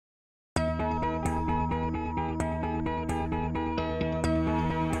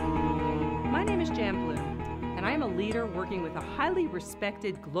I'm a leader working with a highly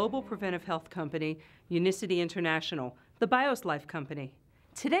respected global preventive health company, Unicity International, the BioSlife company.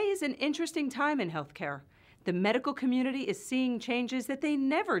 Today is an interesting time in healthcare. The medical community is seeing changes that they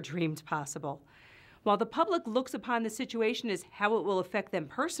never dreamed possible. While the public looks upon the situation as how it will affect them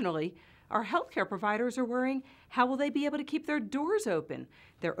personally, our healthcare providers are worrying how will they be able to keep their doors open.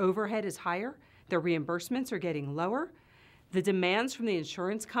 Their overhead is higher, their reimbursements are getting lower, the demands from the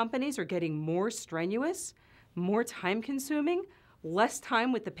insurance companies are getting more strenuous, more time-consuming, less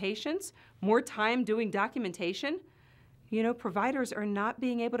time with the patients, more time doing documentation. You know, providers are not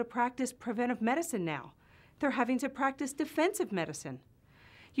being able to practice preventive medicine now. They're having to practice defensive medicine.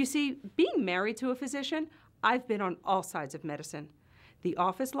 You see, being married to a physician, I've been on all sides of medicine, the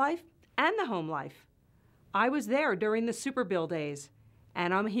office life and the home life. I was there during the super bill days,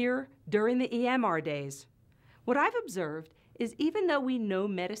 and I'm here during the EMR days. What I've observed is even though we know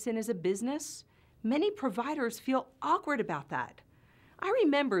medicine is a business, many providers feel awkward about that. I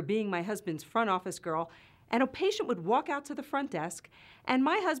remember being my husband's front office girl, and a patient would walk out to the front desk, and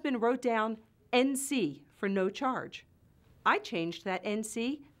my husband wrote down NC for no charge. I changed that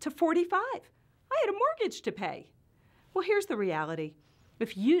NC to 45. I had a mortgage to pay. Well, here's the reality.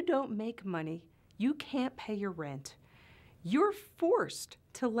 If you don't make money, you can't pay your rent. You're forced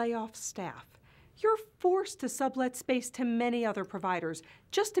to lay off staff. You're forced to sublet space to many other providers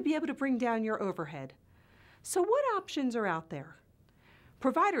just to be able to bring down your overhead. So what options are out there?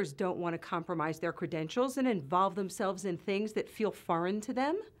 Providers don't want to compromise their credentials and involve themselves in things that feel foreign to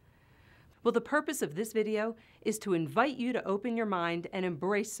them. Well, the purpose of this video is to invite you to open your mind and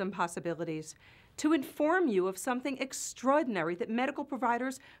embrace some possibilities, to inform you of something extraordinary that medical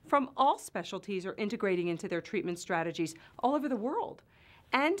providers from all specialties are integrating into their treatment strategies all over the world,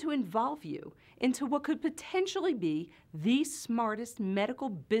 and to involve you into what could potentially be the smartest medical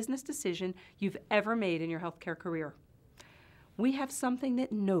business decision you've ever made in your healthcare career. We have something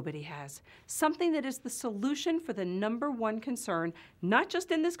that nobody has, something that is the solution for the #1 concern, not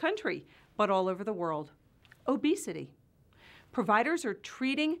just in this country, but all over the world: obesity. Providers are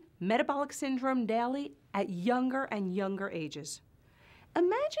treating metabolic syndrome daily at younger and younger ages.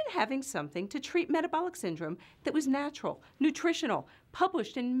 Imagine having something to treat metabolic syndrome that was natural, nutritional,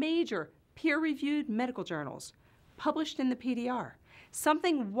 published in major peer-reviewed medical journals, published in the PDR,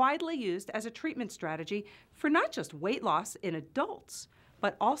 something widely used as a treatment strategy for not just weight loss in adults,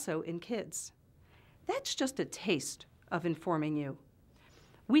 but also in kids. That's just a taste of informing you.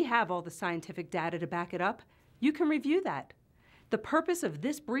 We have all the scientific data to back it up. You can review that. The purpose of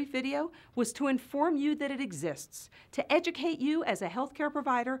this brief video was to inform you that it exists, to educate you as a healthcare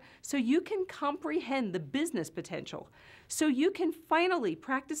provider so you can comprehend the business potential, so you can finally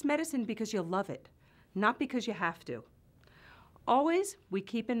practice medicine because you love it, not because you have to. Always, we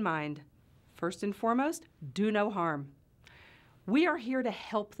keep in mind, first and foremost, do no harm. We are here to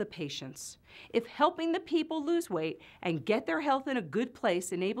help the patients. If helping the people lose weight and get their health in a good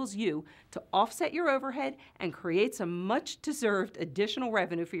place enables you to offset your overhead and create some much-deserved additional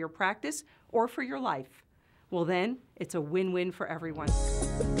revenue for your practice or for your life, well then, it's a win-win for everyone.